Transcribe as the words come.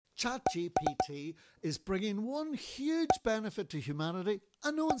ChatGPT is bringing one huge benefit to humanity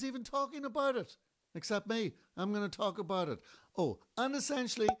and no one's even talking about it. Except me. I'm going to talk about it. Oh, and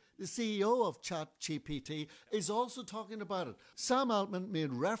essentially, the CEO of ChatGPT is also talking about it. Sam Altman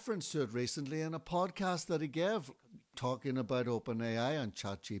made reference to it recently in a podcast that he gave, talking about OpenAI and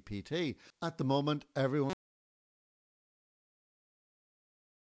ChatGPT. At the moment, everyone